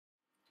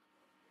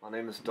My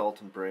name is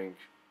Dalton Brink,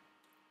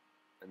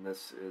 and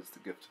this is the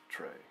Gift of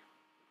Trey.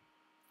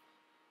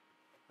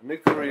 A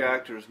nuclear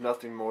reactor is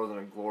nothing more than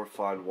a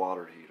glorified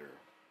water heater.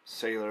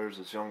 Sailors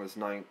as young as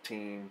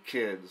 19,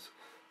 kids,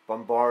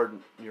 bombard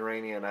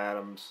uranium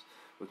atoms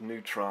with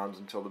neutrons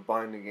until the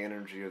binding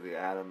energy of the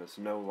atom is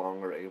no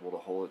longer able to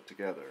hold it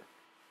together.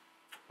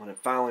 When it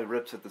finally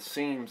rips at the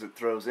seams, it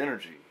throws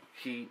energy,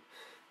 heat,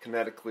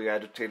 kinetically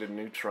agitated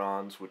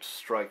neutrons which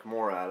strike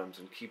more atoms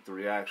and keep the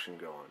reaction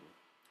going.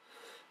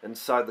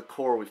 Inside the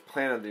core, we've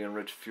planted the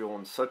enriched fuel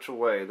in such a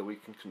way that we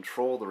can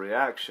control the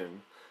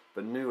reaction,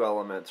 but new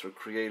elements are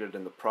created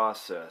in the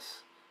process,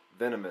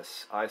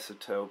 venomous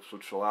isotopes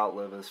which will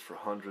outlive us for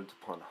hundreds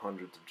upon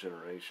hundreds of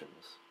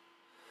generations.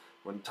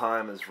 When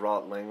time has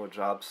wrought language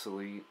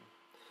obsolete,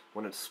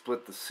 when it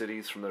split the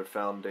cities from their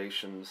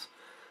foundations,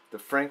 the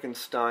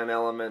Frankenstein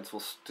elements will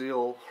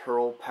still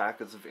hurl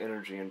packets of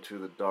energy into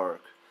the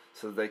dark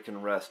so that they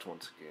can rest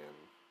once again.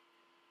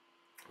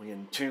 We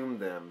entomb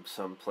them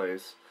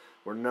someplace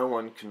where no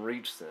one can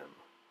reach them,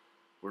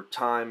 where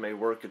time may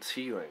work its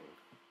healing.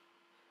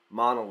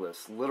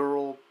 Monoliths,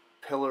 literal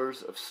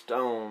pillars of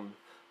stone,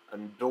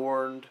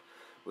 adorned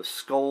with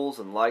skulls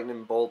and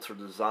lightning bolts, are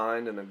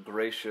designed in a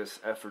gracious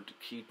effort to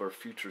keep our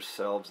future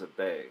selves at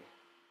bay.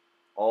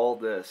 All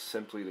this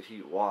simply to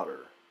heat water.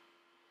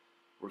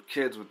 We're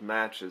kids with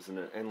matches and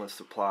an endless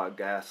supply of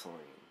gasoline.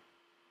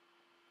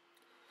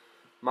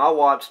 My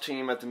watch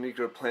team at the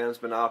nuclear plant has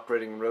been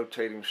operating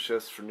rotating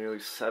shifts for nearly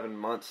 7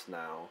 months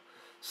now,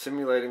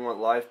 simulating what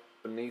life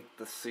beneath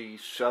the sea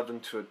shoved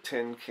into a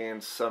tin-can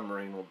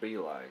submarine will be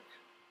like.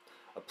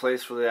 A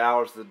place where the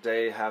hours of the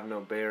day have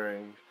no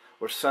bearing,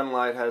 where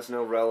sunlight has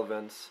no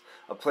relevance,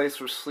 a place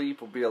where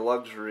sleep will be a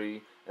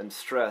luxury and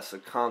stress a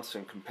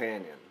constant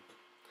companion.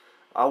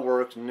 I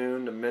worked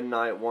noon to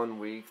midnight one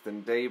week,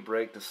 then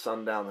daybreak to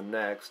sundown the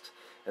next,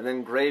 and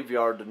then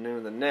graveyard to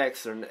noon the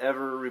next, in an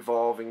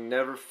ever-revolving,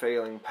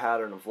 never-failing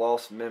pattern of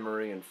lost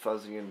memory and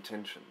fuzzy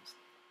intentions.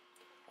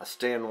 I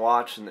stand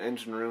watch in the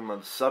engine room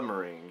of a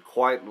submarine,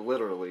 quite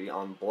literally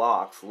on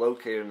blocks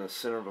located in the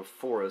center of a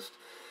forest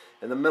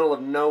in the middle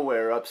of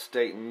nowhere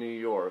upstate in New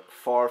York,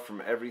 far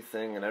from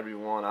everything and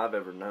everyone I've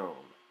ever known.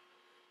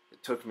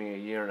 It took me a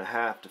year and a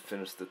half to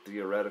finish the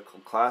theoretical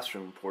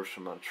classroom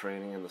portion of my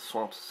training in the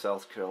swamps of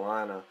South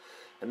Carolina,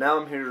 and now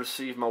I'm here to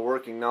receive my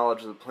working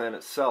knowledge of the plant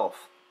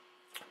itself,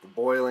 the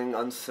boiling,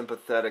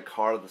 unsympathetic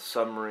heart of the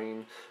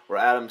submarine, where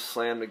atoms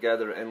slam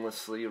together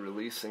endlessly,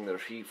 releasing their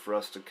heat for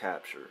us to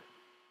capture.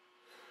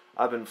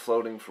 I've been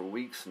floating for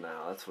weeks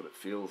now. That's what it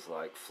feels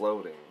like,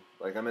 floating.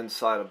 Like I'm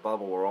inside a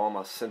bubble where all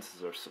my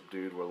senses are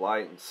subdued, where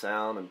light and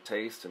sound and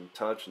taste and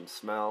touch and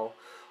smell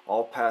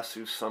all pass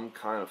through some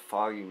kind of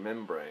foggy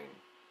membrane.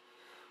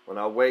 When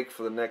I wake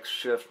for the next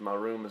shift, my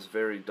room is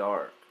very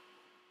dark.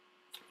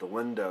 The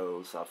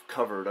windows I've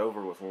covered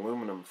over with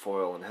aluminum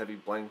foil and heavy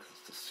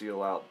blankets to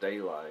seal out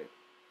daylight.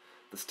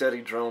 The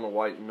steady drone of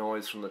white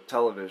noise from the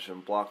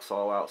television blocks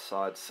all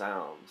outside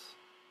sounds.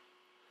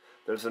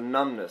 There's a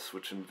numbness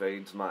which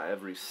invades my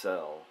every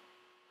cell.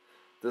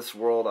 This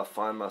world I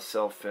find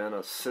myself in,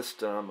 a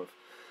system of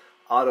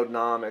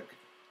autonomic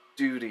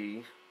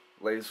duty,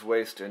 lays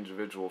waste to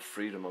individual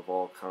freedom of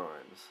all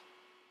kinds.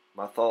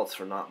 My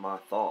thoughts are not my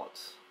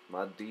thoughts.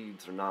 My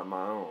deeds are not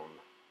my own.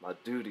 My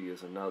duty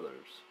is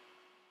another's.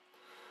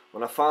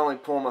 When I finally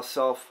pull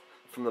myself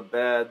from the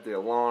bed, the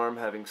alarm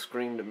having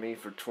screamed at me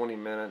for 20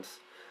 minutes,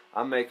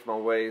 I make my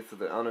way through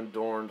the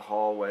unadorned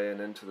hallway and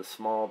into the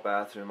small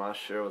bathroom I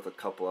share with a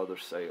couple other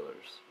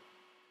sailors.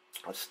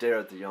 I stare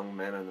at the young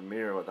men in the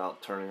mirror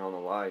without turning on the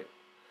light,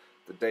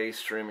 the day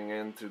streaming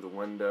in through the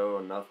window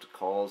enough to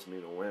cause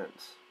me to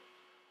wince.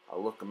 I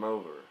look them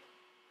over.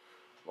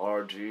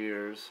 Large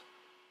ears,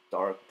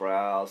 dark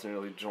brows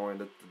nearly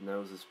joined at the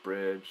nose's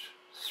bridge,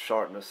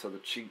 sharpness of the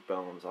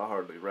cheekbones, I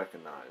hardly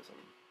recognize them.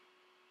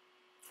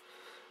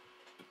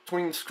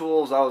 Between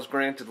schools I was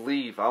granted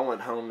leave. I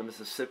went home to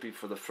Mississippi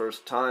for the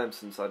first time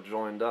since I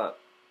joined up.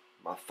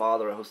 My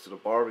father hosted a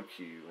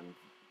barbecue,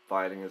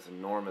 inviting his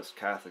enormous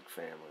Catholic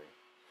family.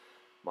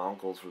 My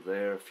uncles were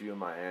there, a few of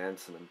my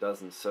aunts, and a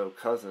dozen so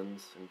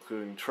cousins,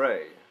 including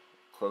Trey,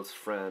 a close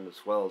friend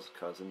as well as a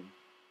cousin,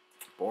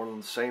 born on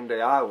the same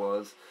day I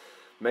was,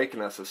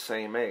 making us the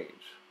same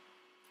age.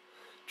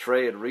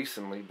 Trey had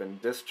recently been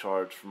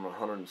discharged from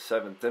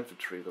 107th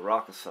Infantry, the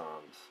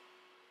Rakkasans.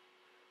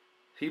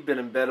 He'd been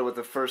embedded with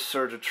the first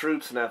surge of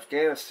troops in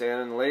Afghanistan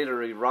and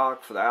later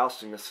Iraq for the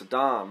ousting of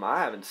Saddam.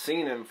 I haven't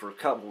seen him for a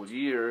couple of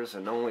years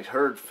and only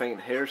heard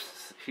faint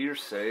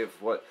hearsay of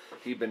what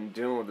he'd been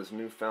doing with his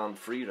newfound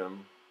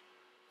freedom.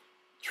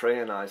 Trey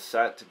and I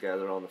sat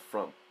together on the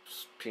front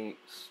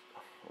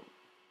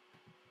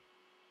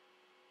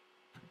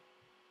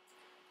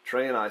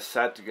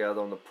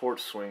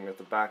porch swing at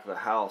the back of the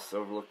house,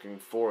 overlooking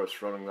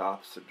forests running the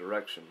opposite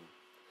direction.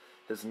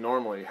 His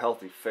normally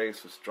healthy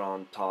face was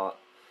drawn taut,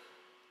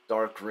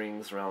 dark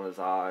rings around his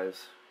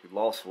eyes. He'd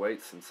lost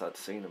weight since I'd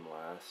seen him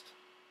last.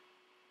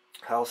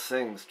 "How's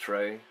things,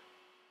 Trey?"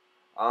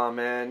 "Ah,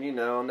 man, you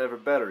know, never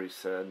better," he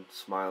said,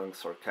 smiling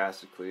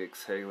sarcastically,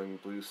 exhaling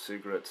blue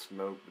cigarette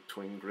smoke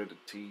between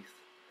gritted teeth.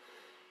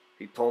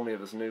 He told me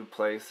of his new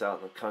place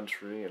out in the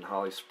country in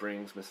Holly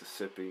Springs,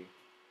 Mississippi.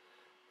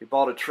 He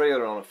bought a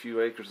trailer on a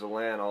few acres of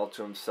land all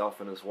to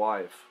himself and his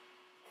wife.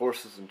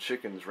 Horses and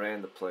chickens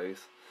ran the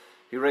place.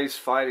 He raised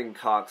fighting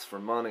cocks for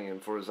money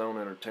and for his own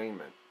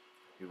entertainment.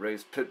 He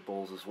raised pit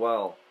bulls as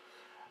well.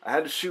 "I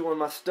had to shoot one of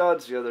my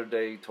studs the other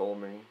day," he told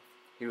me.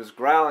 "He was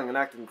growling and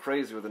acting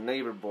crazy with a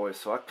neighbor boy,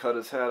 so I cut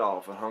his head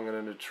off and hung it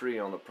in a tree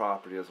on the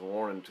property as a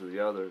warning to the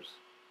others."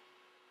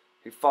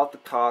 He fought the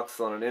cocks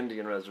on an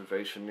Indian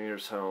reservation near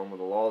his home where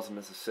the laws of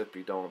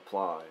Mississippi don't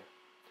apply.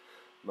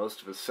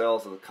 Most of his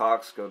sales of the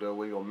cocks go to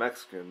illegal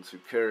Mexicans who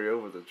carry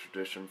over the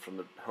tradition from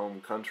the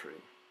home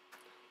country.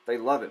 "They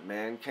love it,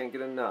 man. Can't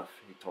get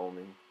enough," he told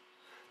me.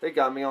 "They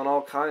got me on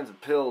all kinds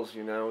of pills,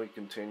 you know," he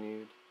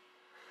continued.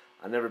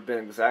 "I never been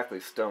exactly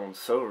stone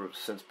sober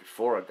since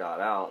before I got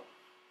out."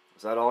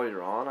 "Is that all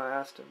you're on?" I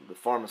asked him. "The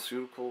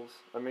pharmaceuticals,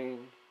 I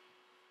mean?"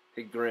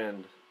 He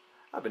grinned.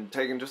 "I've been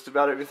taking just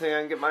about everything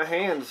I can get my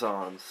hands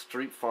on.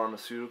 Street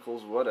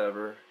pharmaceuticals,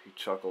 whatever," he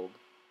chuckled.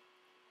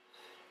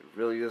 "It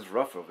really is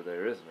rough over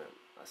there, isn't it?"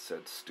 I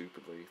said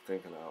stupidly,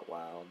 thinking out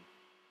loud.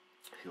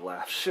 He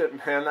laughed.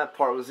 "Shit, man, that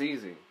part was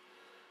easy.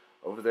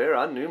 Over there,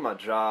 I knew my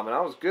job, and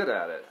I was good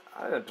at it.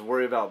 I didn't have to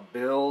worry about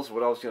bills,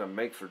 what I was going to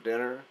make for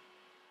dinner.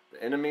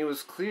 The enemy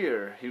was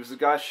clear. He was the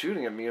guy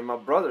shooting at me and my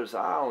brothers.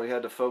 I only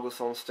had to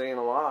focus on staying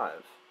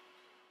alive.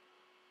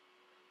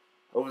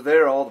 Over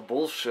there, all the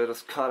bullshit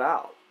is cut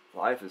out.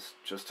 Life is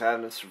just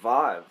having to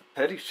survive. The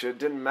petty shit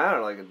didn't matter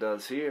like it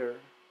does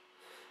here.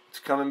 It's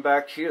coming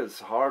back here that's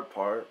the hard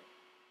part.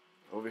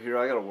 Over here,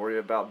 I gotta worry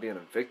about being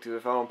evicted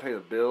if I don't pay the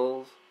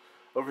bills.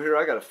 Over here,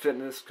 I gotta fit in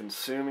this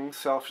consuming,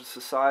 selfish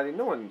society.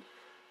 No one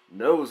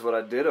knows what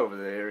I did over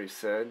there," he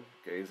said,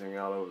 gazing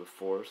out over the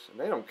forest. "And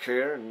they don't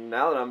care, and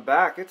now that I'm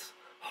back, it's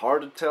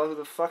hard to tell who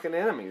the fucking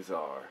enemies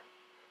are.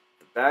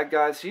 The bad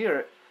guys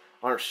here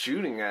aren't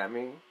shooting at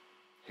me.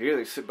 Here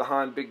they sit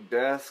behind big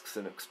desks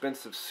and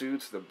expensive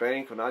suits at the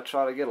bank when I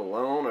try to get a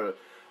loan,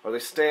 or they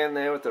stand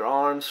there with their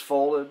arms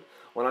folded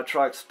when I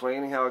try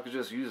explaining how I could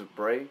just use a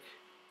break.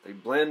 They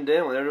blend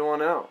in with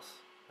everyone else.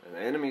 And the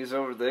enemies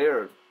over there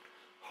are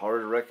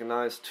hard to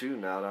recognize too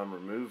now that I'm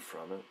removed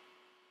from it.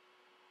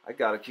 I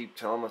gotta keep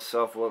telling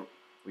myself what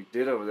we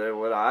did over there,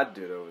 what I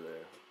did over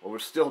there. What we're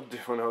still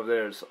doing over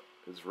there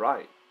is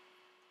right.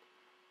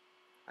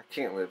 I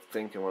can't live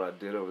thinking what I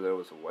did over there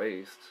was a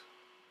waste.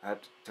 I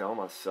have to tell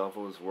myself it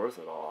was worth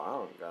it all. I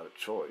don't got a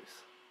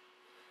choice."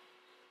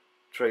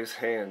 Trey's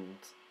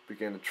hands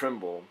began to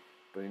tremble,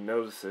 but he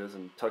notices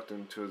and tucked it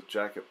into his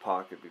jacket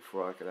pocket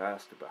before I could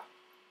ask about it.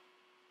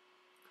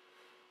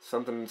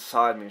 Something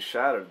inside me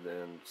shattered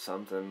then,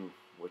 something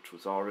which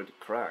was already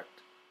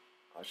cracked.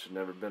 I should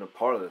never have been a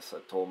part of this, I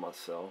told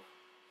myself.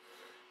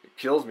 It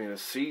kills me to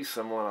see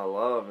someone I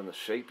love in the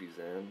shape he's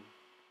in.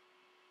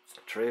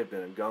 Trey had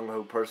been a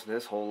gung-ho person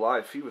his whole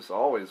life. He was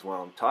always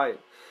wound tight.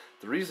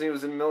 The reason he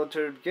was in the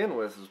military to begin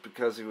with was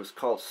because he was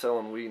caught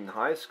selling weed in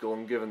high school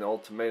and given the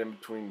ultimatum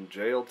between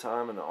jail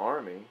time and the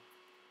army.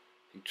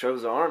 He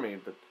chose the army,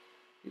 but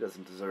he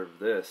doesn't deserve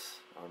this,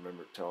 I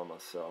remember telling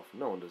myself.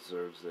 No one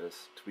deserves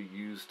this, to be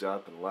used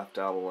up and left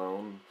out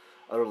alone,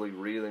 utterly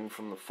reeling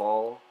from the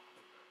fall.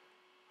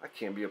 I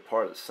can't be a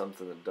part of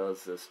something that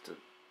does this to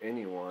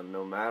anyone,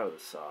 no matter the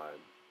side.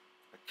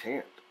 I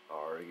can't, I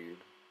argued.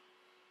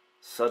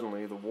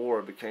 Suddenly, the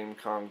war became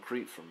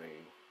concrete for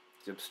me.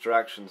 The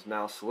abstractions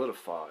now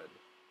solidified.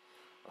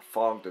 A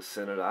fog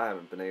descended I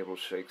haven't been able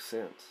to shake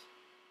since.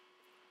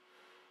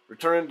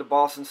 Returning to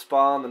Boston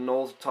Spa and the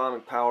Knowles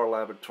Atomic Power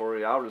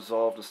Laboratory, I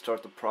resolved to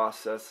start the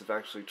process of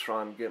actually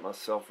trying to get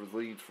myself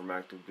relieved from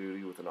active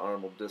duty with an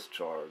honorable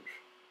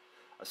discharge.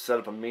 I set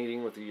up a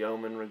meeting with the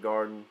yeoman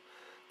regarding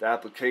the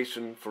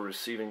application for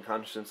receiving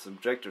conscience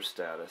objector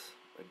status,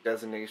 a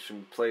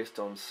designation placed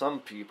on some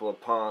people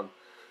upon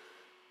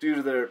due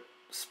to their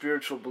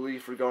spiritual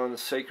belief regarding the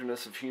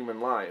sacredness of human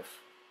life,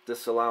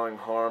 disallowing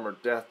harm or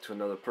death to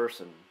another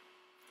person.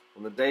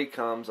 When the day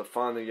comes, I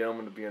find the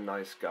yeoman to be a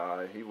nice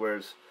guy. He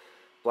wears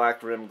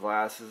black-rimmed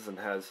glasses and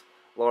has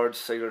large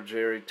Sailor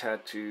Jerry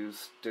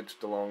tattoos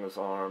stitched along his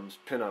arms,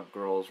 pin-up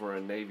girls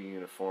wearing Navy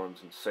uniforms,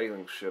 and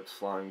sailing ships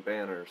flying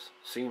banners,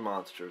 sea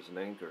monsters, and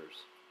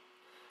anchors.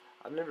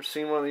 "I've never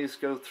seen one of these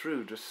go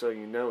through, just so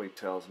you know," he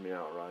tells me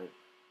outright,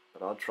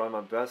 "but I'll try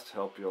my best to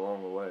help you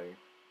along the way."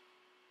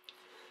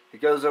 He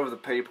goes over the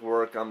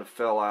paperwork I'm to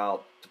fill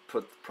out to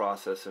put the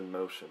process in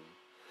motion.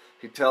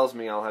 He tells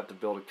me I'll have to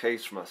build a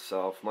case for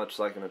myself, much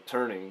like an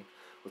attorney,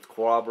 with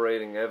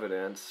corroborating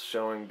evidence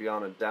showing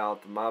beyond a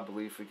doubt that my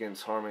belief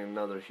against harming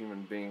another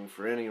human being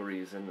for any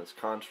reason is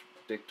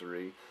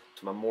contradictory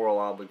to my moral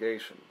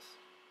obligations.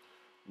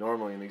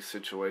 Normally in these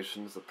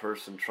situations, the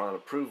person trying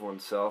to prove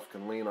oneself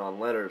can lean on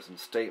letters and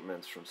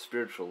statements from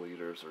spiritual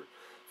leaders or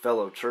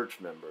fellow church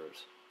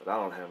members. But I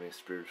don't have any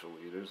spiritual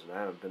leaders, and I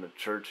haven't been to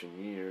church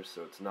in years,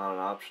 so it's not an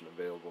option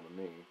available to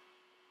me.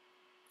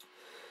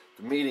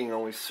 The meeting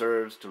only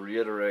serves to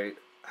reiterate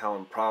how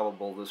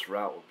improbable this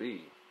route will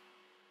be.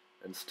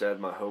 Instead,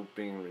 my hope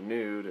being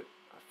renewed,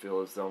 I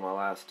feel as though my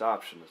last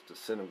option is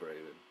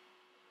disintegrated.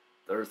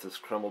 The earth has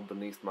crumbled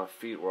beneath my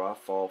feet where I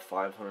fall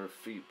 500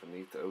 feet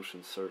beneath the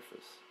ocean's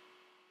surface.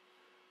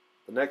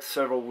 The next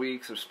several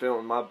weeks are spent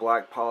with my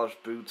black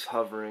polished boots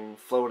hovering,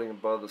 floating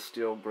above the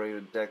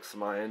steel-grated decks of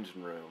my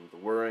engine room, the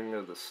whirring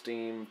of the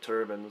steam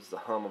turbines, the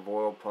hum of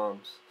oil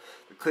pumps,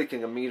 the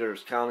clicking of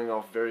meters counting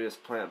off various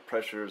plant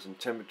pressures and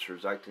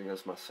temperatures acting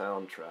as my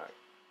soundtrack.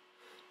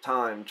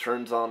 Time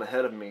turns on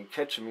ahead of me,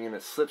 catching me in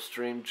its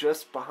slipstream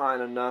just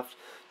behind enough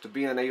to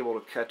be unable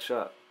to catch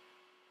up.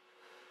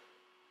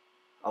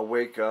 I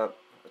wake up,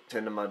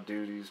 attend to my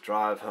duties,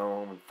 drive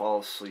home, and fall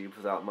asleep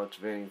without much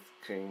of anything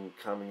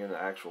coming into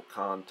actual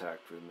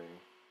contact with me.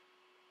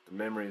 The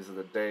memories of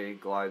the day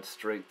glide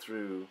straight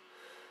through,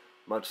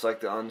 much like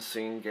the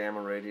unseen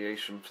gamma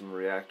radiation from the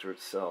reactor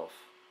itself.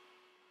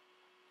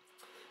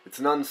 It's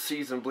an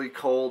unseasonably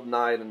cold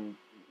night in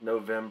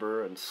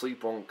November, and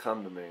sleep won't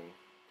come to me.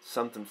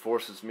 Something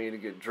forces me to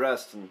get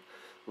dressed and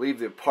leave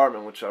the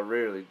apartment, which I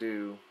rarely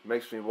do.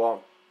 Makes me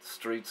walk the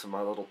streets of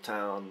my little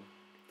town.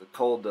 The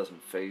cold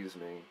doesn't faze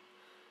me.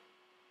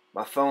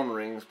 My phone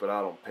rings, but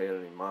I don't pay it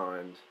any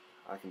mind.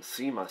 I can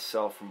see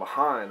myself from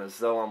behind as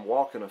though I'm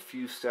walking a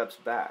few steps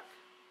back.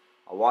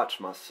 I watch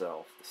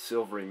myself, the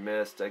silvery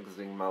mist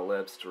exiting my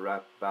lips to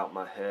wrap about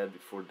my head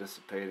before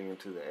dissipating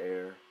into the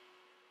air.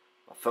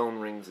 My phone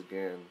rings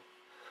again.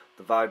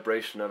 The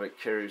vibration of it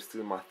carries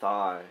through my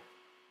thigh.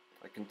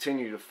 I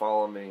continue to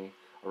follow me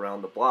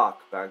around the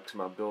block back to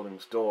my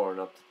building's door and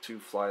up the 2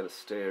 flights of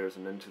stairs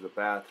and into the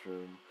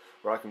bathroom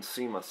where I can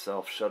see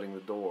myself shutting the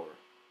door.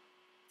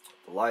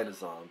 The light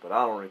is on, but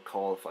I don't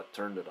recall if I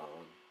turned it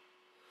on.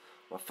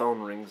 My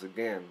phone rings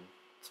again.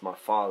 It's my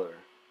father.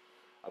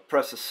 I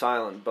press a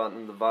silent button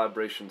and the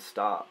vibration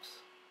stops.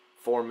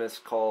 4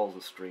 missed calls,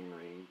 the screen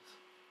reads.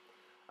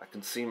 I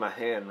can see my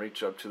hand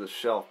reach up to the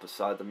shelf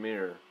beside the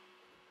mirror.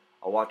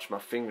 I watch my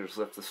fingers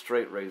lift the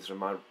straight razor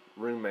my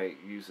roommate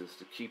uses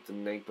to keep the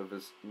nape of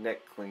his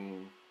neck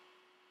clean.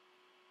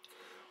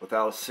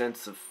 Without a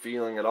sense of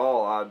feeling at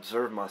all, I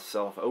observe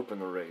myself open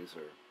the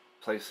razor,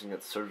 placing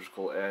its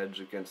surgical edge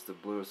against the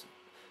bluest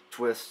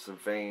twists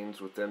of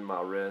veins within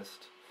my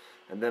wrist,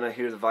 and then I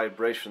hear the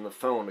vibration of the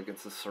phone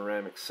against the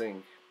ceramic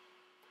sink.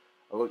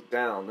 I look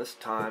down, this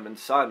time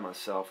inside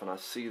myself, and I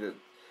see that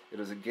it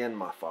is again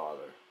my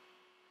father.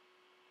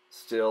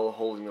 Still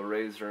holding the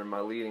razor in my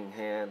leading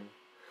hand,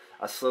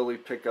 I slowly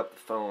pick up the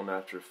phone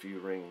after a few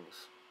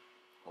rings.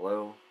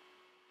 Hello?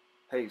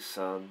 Hey,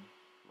 son.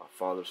 My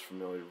father's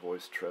familiar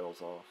voice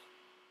trails off.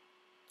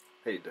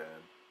 Hey,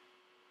 Dad.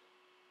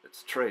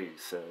 It's Trey, he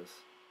says.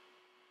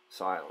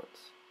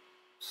 Silence.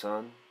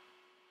 Son?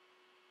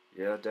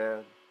 Yeah,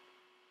 Dad?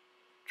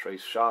 Trey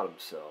shot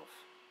himself.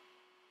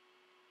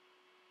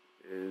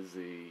 Is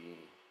he...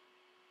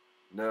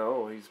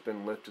 No, he's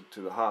been lifted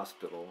to the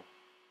hospital.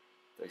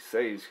 They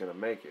say he's gonna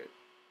make it.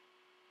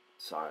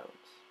 Silence.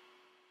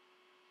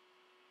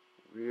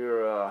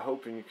 We're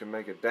hoping you can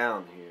make it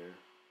down here.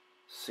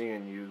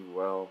 Seeing you,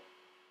 well,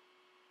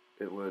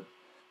 I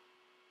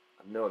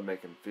know it'd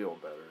make him feel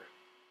better.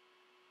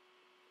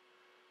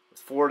 With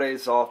 4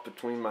 days off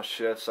between my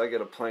shifts, I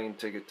get a plane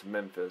ticket to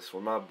Memphis,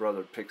 where my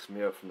brother picks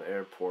me up from the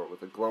airport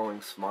with a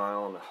glowing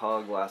smile and a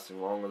hug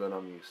lasting longer than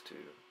I'm used to.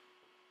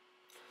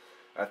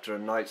 After a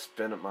night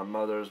spent at my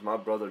mother's, my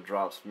brother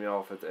drops me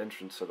off at the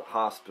entrance of the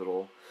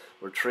hospital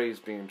where Trey's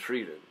being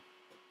treated.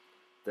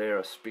 There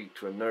I speak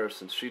to a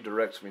nurse and she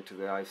directs me to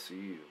the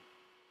ICU.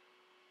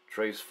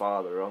 Trey's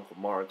father, Uncle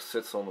Mark,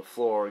 sits on the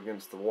floor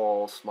against the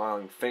wall,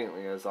 smiling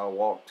faintly as I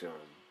walk to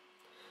him.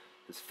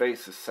 His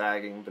face is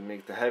sagging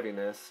beneath the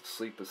heaviness of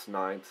sleepless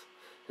nights.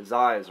 His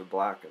eyes are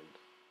blackened.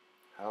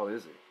 How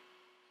is he?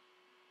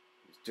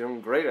 He's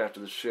doing great after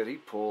the shit he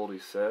pulled, he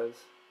says.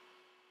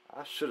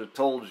 I should have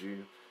told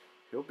you.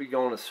 He'll be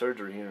going to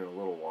surgery here in a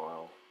little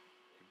while.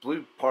 He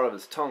blew part of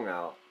his tongue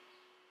out.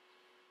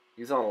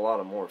 He's on a lot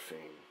of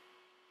morphine.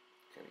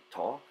 Can he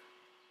talk?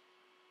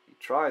 He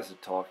tries to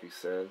talk, he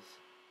says.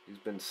 He's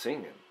been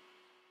singing.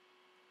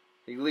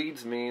 He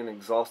leads me in an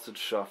exhausted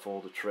shuffle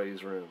to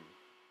Trey's room.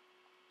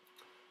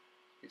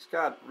 He's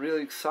got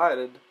really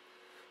excited.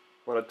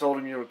 When I told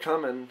him you were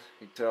coming,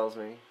 he tells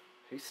me,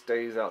 he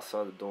stays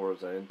outside the door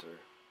as I enter.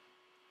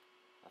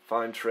 I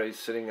find Trey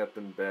sitting up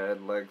in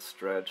bed, legs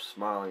stretched,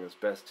 smiling as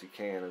best he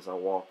can as I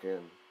walk in.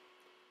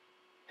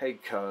 Hey,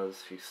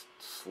 cuz, he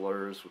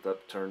slurs with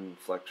upturned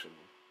inflection.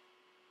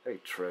 Hey,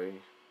 Trey.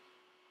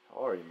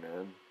 How are you,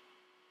 man?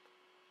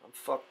 I'm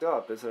fucked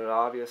up, isn't it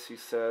obvious, he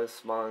says,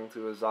 smiling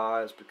through his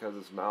eyes because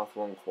his mouth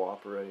won't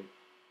cooperate.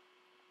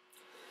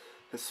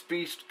 His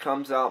speech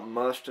comes out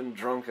mushed and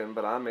drunken,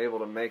 but I'm able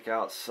to make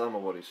out some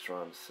of what he's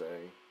trying to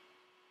say.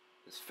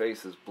 His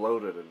face is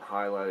bloated and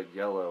highlighted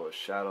yellow as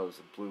shadows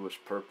of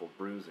bluish-purple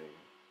bruising.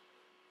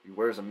 He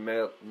wears a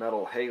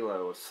metal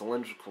halo, a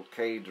cylindrical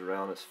cage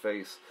around his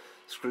face,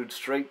 screwed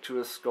straight to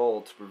his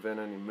skull to prevent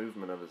any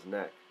movement of his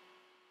neck.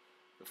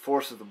 The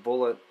force of the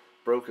bullet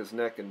broke his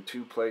neck in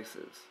 2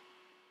 places.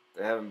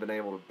 They haven't been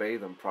able to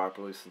bathe him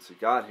properly since he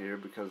got here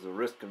because of the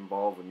risk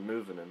involved in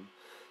moving him,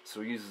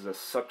 so he uses a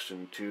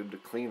suction tube to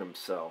clean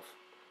himself.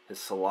 His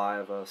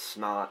saliva,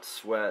 snot,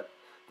 sweat,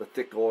 the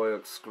thick oil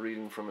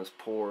excreting from his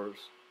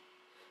pores.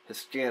 His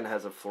skin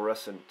has a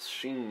fluorescent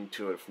sheen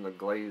to it from the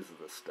glaze of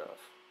the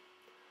stuff.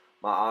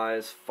 My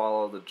eyes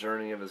follow the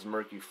journey of his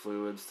murky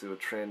fluids through a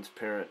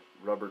transparent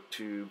rubber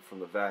tube from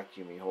the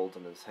vacuum he holds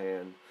in his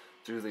hand,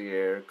 through the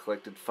air,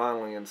 collected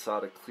finally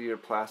inside a clear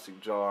plastic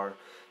jar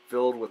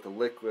filled with a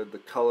liquid the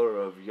color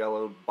of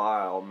yellowed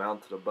bile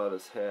mounted above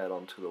his head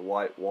onto the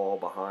white wall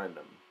behind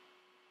him.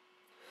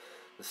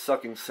 The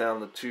sucking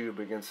sound of the tube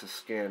against his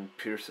skin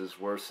pierces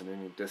worse than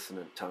any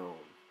dissonant tone.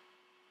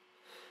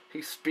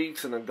 He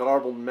speaks in a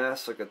garbled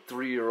mess like a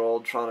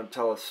 3-year-old trying to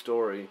tell a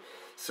story,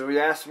 so he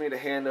asked me to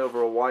hand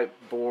over a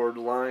whiteboard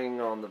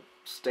lying on the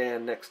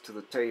stand next to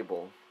the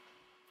table.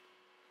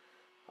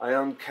 I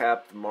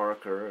uncap the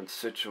marker and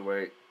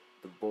situate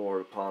the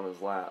board upon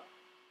his lap.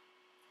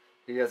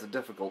 He has a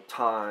difficult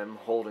time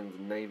holding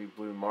the navy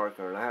blue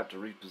marker, and I have to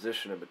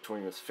reposition it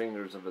between his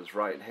fingers of his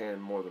right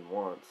hand more than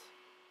once.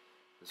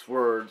 His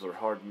words are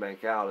hard to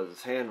make out, as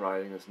his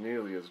handwriting is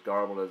nearly as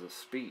garbled as his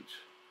speech.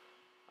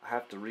 I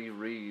have to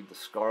reread the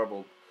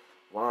scarbled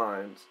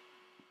lines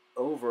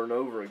over and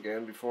over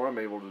again before I'm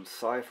able to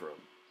decipher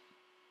them.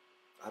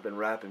 I've been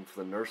rapping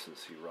for the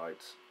nurses, he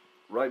writes,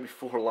 right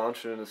before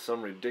launching into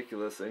some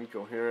ridiculous,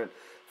 incoherent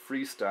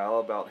freestyle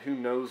about who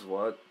knows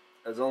what,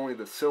 as only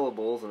the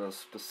syllables in a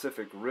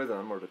specific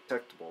rhythm are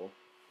detectable.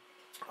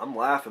 I'm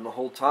laughing the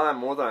whole time,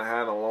 more than I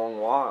have in a long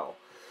while.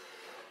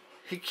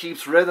 He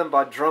keeps rhythm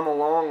by drumming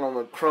along on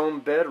the chrome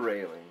bed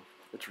railing.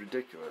 It's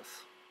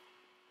ridiculous.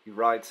 He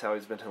writes how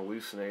he's been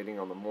hallucinating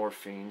on the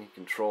morphine he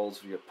controls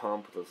via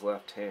pump with his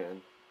left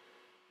hand.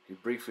 He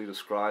briefly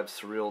describes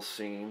surreal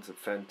scenes of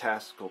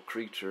fantastical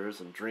creatures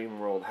and dream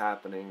world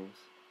happenings.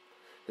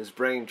 His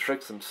brain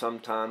tricks him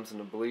sometimes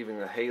into believing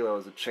the halo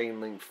is a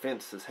chain-link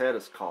fence his head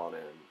is caught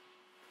in.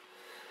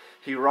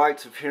 He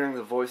writes of hearing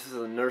the voices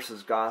of the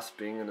nurses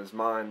gossiping in his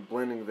mind,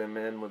 blending them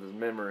in with his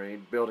memory,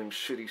 building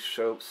shitty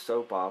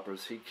soap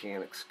operas he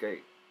can't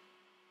escape.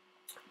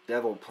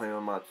 Devil playing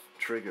on my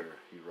trigger,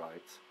 he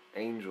writes.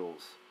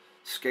 Angels,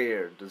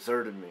 scared,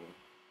 deserted me,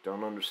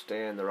 don't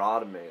understand, they're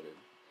automated.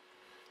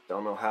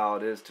 Don't know how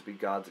it is to be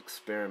God's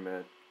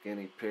experiment,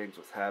 guinea pigs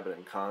with habit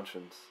and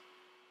conscience.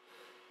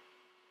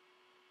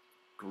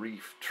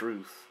 Grief,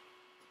 truth.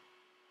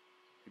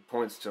 He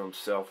points to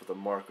himself with a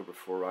marker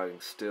before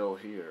writing, still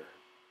here.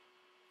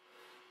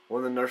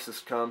 One of the nurses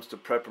comes to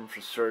prep him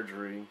for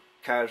surgery,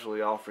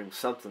 casually offering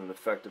something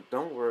effective.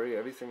 Don't worry,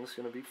 everything's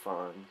going to be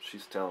fine,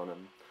 she's telling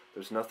him.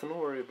 There's nothing to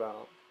worry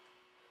about.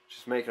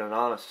 She's making an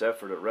honest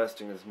effort at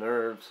resting his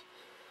nerves,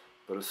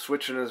 but a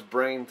switch in his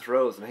brain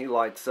throws and he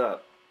lights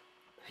up.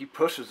 He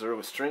pushes her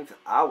with strength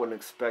I wouldn't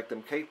expect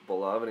him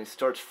capable of, and he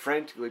starts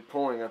frantically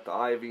pulling at the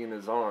IV in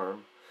his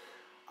arm.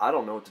 I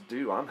don't know what to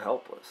do. I'm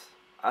helpless.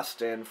 I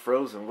stand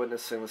frozen,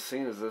 witnessing the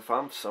scene as if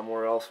I'm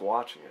somewhere else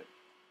watching it.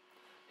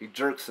 He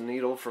jerks the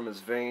needle from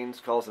his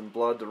veins, causing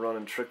blood to run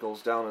in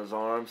trickles down his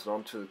arms and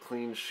onto the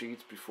clean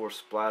sheets before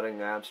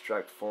splattering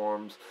abstract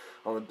forms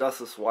on the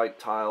dustless white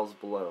tiles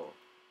below.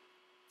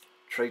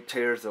 Trey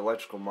tears the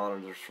electrical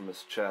monitors from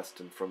his chest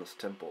and from his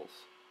temples.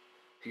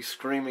 He's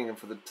screaming, and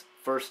for the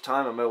first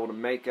time I'm able to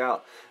make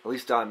out, at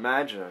least I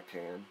imagine I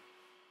can.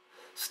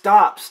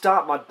 Stop!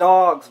 Stop! My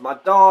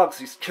dogs!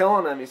 He's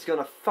killing them! He's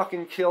gonna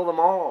fucking kill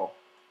them all!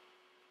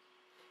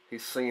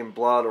 He's seeing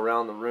blood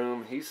around the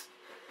room. He's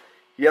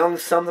yelling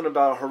something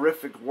about a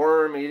horrific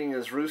worm eating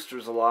his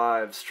roosters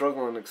alive,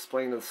 struggling to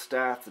explain to the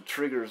staff the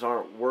triggers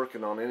aren't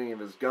working on any of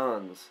his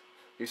guns.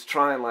 He's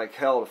trying like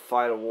hell to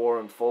fight a war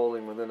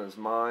unfolding within his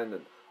mind,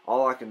 and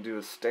all I can do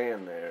is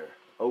stand there,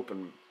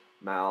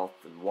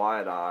 open-mouthed and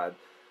wide-eyed,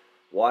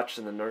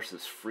 watching the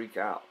nurses freak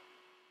out.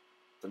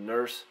 The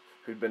nurse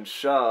who'd been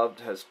shoved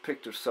has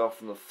picked herself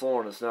from the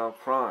floor and is now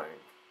crying,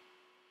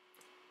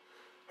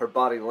 her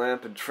body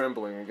limp and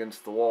trembling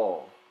against the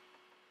wall.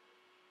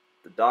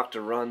 The doctor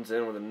runs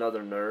in with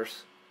another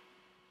nurse,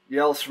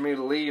 yells for me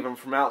to leave, and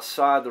from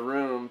outside the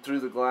room, through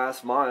the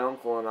glass, my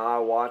uncle and I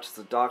watch as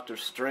the doctor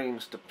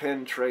strains to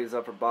pin Trey's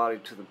upper body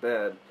to the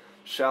bed,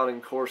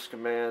 shouting coarse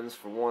commands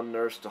for one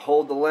nurse to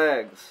hold the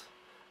legs,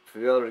 for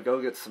the other to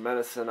go get some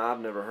medicine I've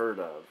never heard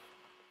of.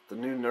 The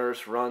new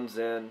nurse runs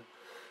in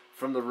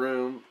from the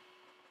room,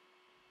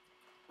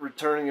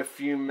 returning a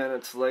few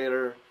minutes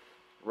later,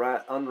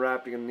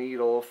 unwrapping a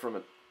needle from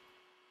it.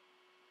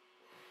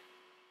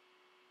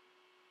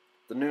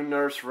 The new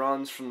nurse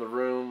runs from the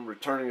room,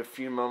 returning a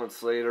few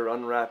moments later,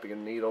 unwrapping a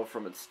needle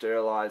from its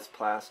sterilized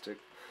plastic,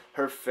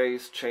 her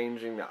face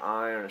changing to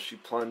iron as she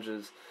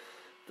plunges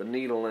the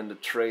needle into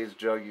Trey's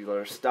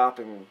jugular,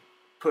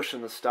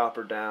 pushing the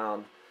stopper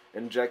down,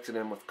 injecting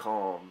him with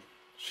calm.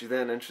 She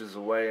then inches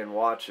away and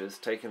watches,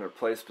 taking her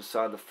place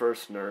beside the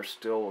first nurse,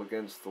 still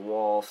against the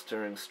wall,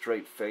 staring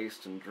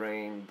straight-faced and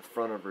drained, the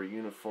front of her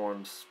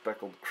uniform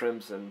speckled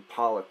crimson,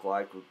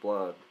 Pollock-like with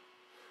blood.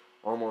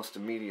 Almost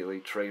immediately,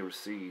 Trey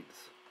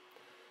recedes.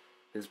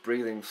 His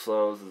breathing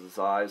slows as his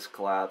eyes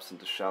collapse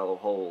into shallow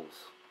holes.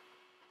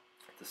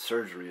 The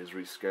surgery is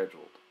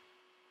rescheduled.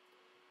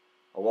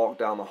 I walk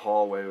down the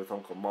hallway with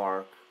Uncle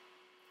Mark.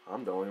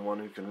 I'm the only one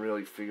who can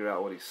really figure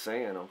out what he's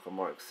saying, Uncle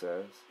Mark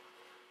says.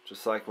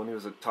 Just like when he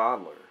was a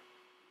toddler.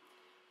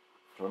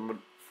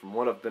 From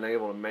what I've been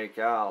able to make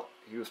out,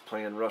 he was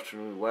playing Russian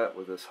roulette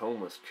with this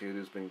homeless kid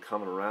who's been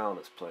coming around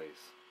his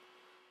place.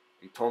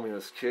 He told me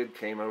this kid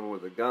came over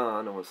with a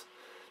gun and was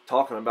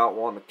talking about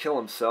wanting to kill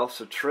himself,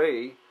 so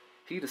Trey,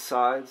 he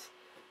decides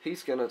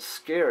he's going to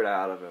scare it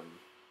out of him.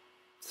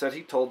 Said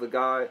he told the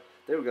guy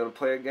they were going to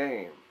play a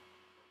game.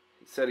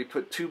 He said he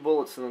put 2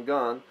 bullets in the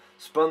gun,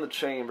 spun the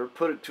chamber,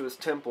 put it to his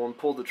temple, and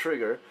pulled the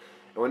trigger.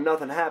 And when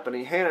nothing happened,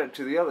 he handed it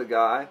to the other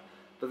guy,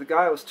 but the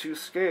guy was too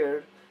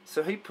scared,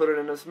 so he put it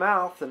in his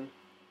mouth, and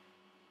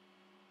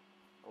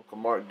Uncle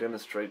Mark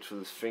demonstrates with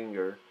his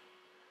finger,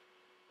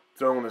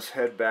 throwing his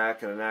head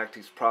back in an act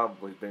he's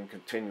probably been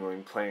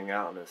continuing playing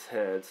out in his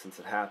head since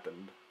it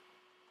happened.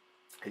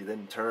 He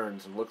then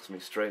turns and looks me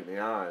straight in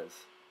the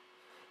eyes,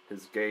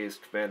 his gaze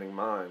commanding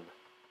mine.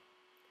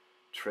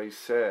 Trey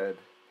said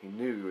he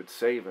knew it would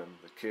save him,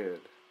 the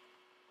kid.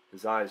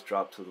 His eyes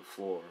dropped to the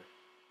floor.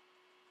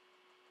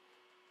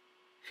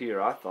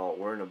 Here I thought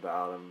worrying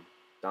about him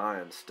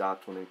dying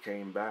stopped when he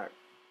came back.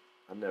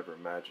 I never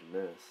imagined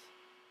this.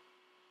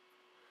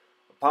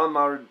 Upon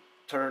my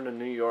return to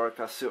New York,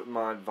 I sit with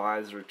my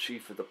advisor,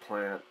 chief of the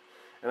plant,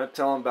 and I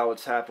tell him about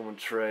what's happened with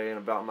Trey and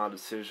about my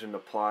decision to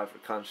apply for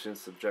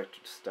conscientious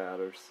objector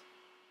status.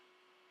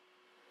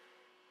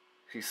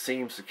 He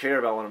seems to care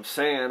about what I'm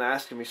saying,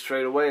 asking me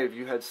straight away, have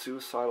you had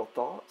suicidal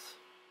thoughts?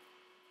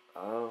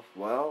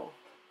 Well,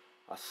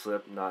 I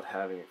slipped, not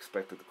having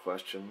expected the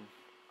question.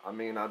 I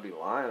mean, I'd be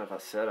lying if I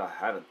said I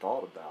haven't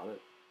thought about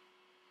it.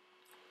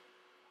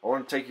 I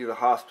want to take you to the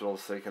hospital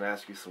so they can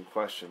ask you some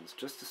questions,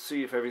 just to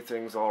see if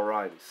everything's all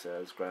right, he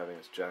says, grabbing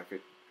his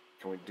jacket.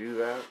 Can we do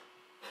that?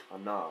 I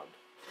nod.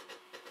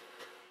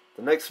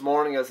 The next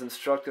morning, as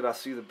instructed, I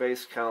see the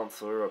base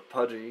counselor, a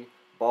pudgy,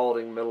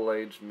 balding,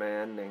 middle-aged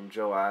man named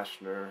Joe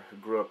Ashner, who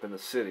grew up in the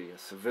city, a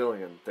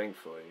civilian,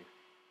 thankfully.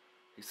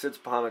 He sits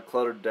behind a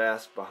cluttered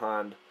desk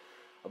behind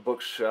a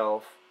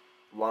bookshelf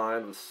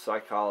lined with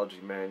psychology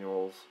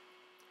manuals.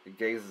 He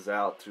gazes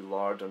out through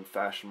large,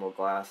 unfashionable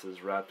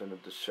glasses wrapped in a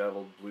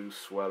disheveled blue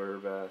sweater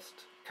vest,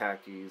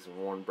 khakis, and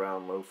worn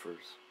brown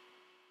loafers.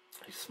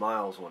 He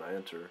smiles when I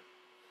enter.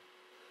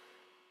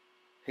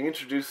 He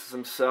introduces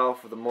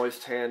himself with a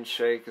moist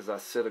handshake as I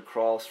sit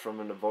across from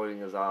him, avoiding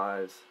his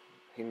eyes.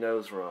 He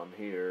knows where I'm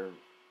here.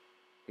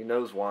 He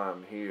knows why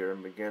I'm here,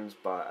 and begins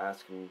by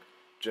asking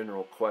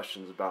general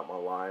questions about my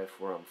life,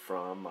 where I'm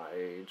from, my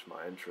age,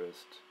 my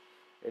interest.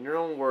 In your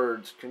own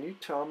words, can you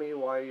tell me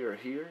why you're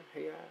here?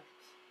 He asks.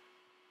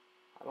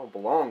 I don't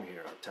belong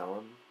here, I tell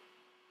him.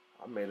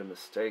 I made a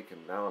mistake,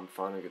 and now I'm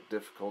finding it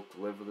difficult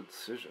to live with the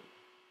decision.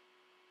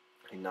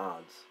 He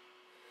nods.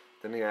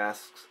 Then he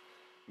asks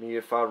me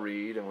if I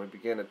read, and we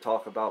begin to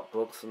talk about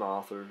books and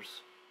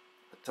authors.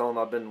 I tell him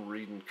I've been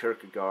reading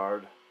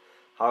Kierkegaard.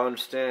 I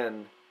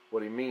understand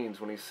what he means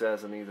when he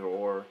says an either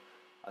or.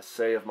 I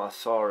say of my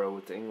sorrow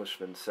what the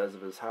Englishman says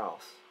of his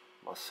house.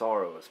 My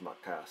sorrow is my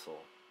castle.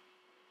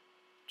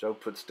 Joe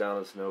puts down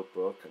his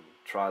notebook and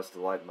tries to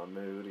lighten my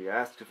mood. He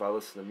asks if I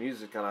listen to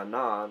music, and I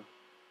nod.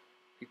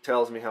 He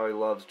tells me how he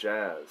loves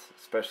jazz,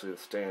 especially the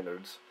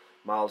standards.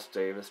 Miles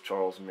Davis,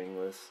 Charles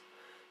Mingus,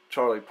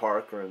 Charlie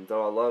Parker, and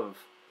though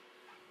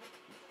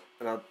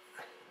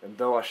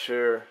I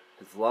share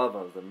his love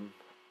of them,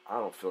 I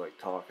don't feel like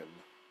talking.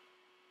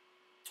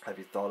 Have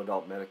you thought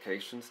about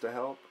medications to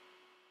help?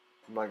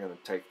 I'm not going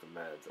to take the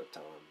meds, I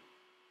tell him.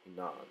 He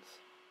nods.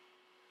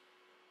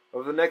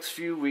 Over the next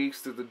few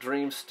weeks, though the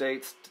dream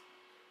state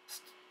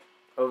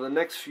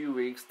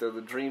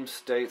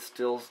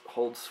still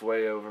holds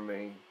sway over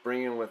me,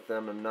 bringing with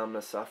them a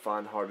numbness I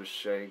find hard to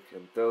shake,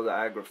 and though the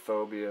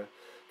agoraphobia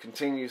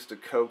continues to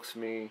coax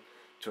me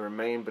to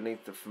remain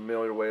beneath the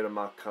familiar weight of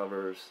my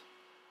covers,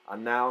 I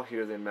now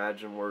hear the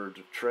imagined words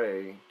of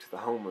Trey to the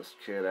homeless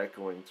kid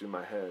echoing through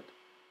my head.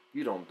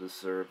 You don't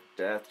deserve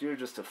death. You're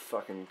just a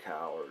fucking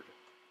coward.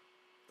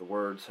 The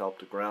words help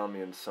to ground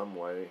me in some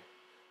way,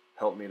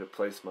 help me to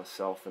place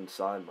myself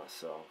inside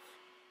myself.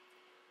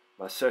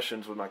 My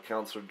sessions with my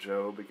counselor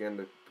Joe begin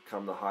to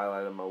become the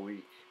highlight of my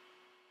week.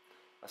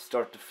 I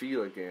start to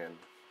feel again.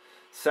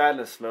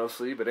 Sadness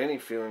mostly, but any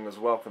feeling was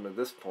welcome at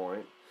this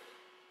point.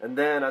 And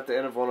then, at the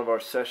end of one of our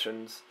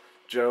sessions,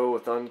 Joe,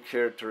 with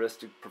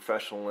uncharacteristic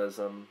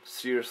professionalism,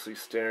 seriously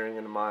staring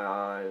into my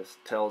eyes,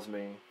 tells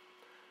me,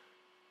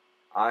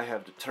 I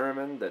have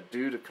determined that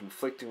due to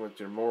conflicting with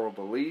your moral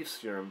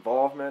beliefs, your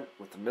involvement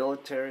with the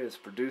military is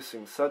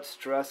producing such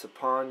stress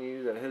upon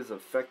you that it has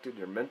affected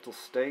your mental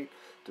state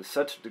to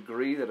such a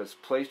degree that it has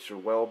placed your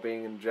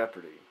well-being in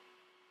jeopardy.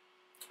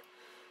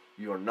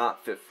 You are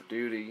not fit for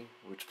duty,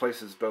 which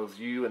places both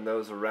you and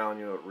those around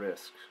you at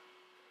risk.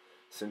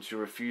 Since you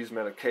refuse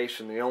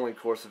medication, the only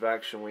course of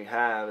action we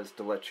have is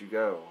to let you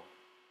go.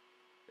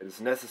 It is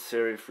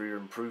necessary for your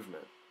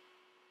improvement.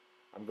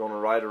 I'm going to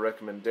write a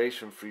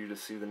recommendation for you to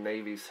see the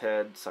Navy's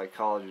head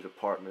psychology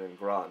department in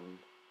Groton.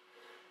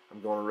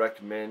 I'm going to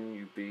recommend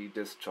you be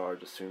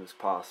discharged as soon as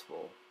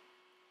possible.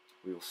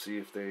 We will see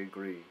if they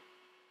agree.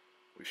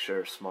 we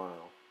share a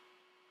smile.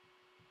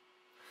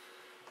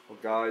 Well,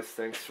 guys,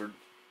 thanks for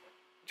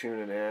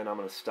tuning in. I'm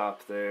going to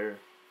stop there.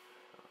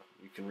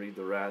 You can read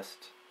the rest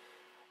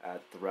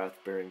at the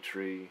Wrath-Bearing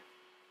Tree.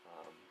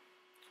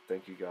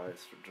 Thank you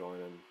guys for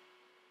joining.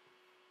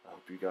 I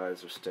hope you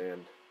guys are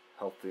staying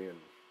healthy and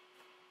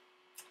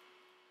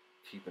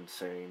keeping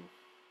sane.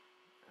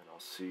 And I'll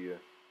see you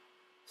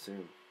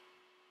soon.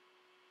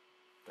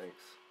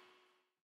 Thanks.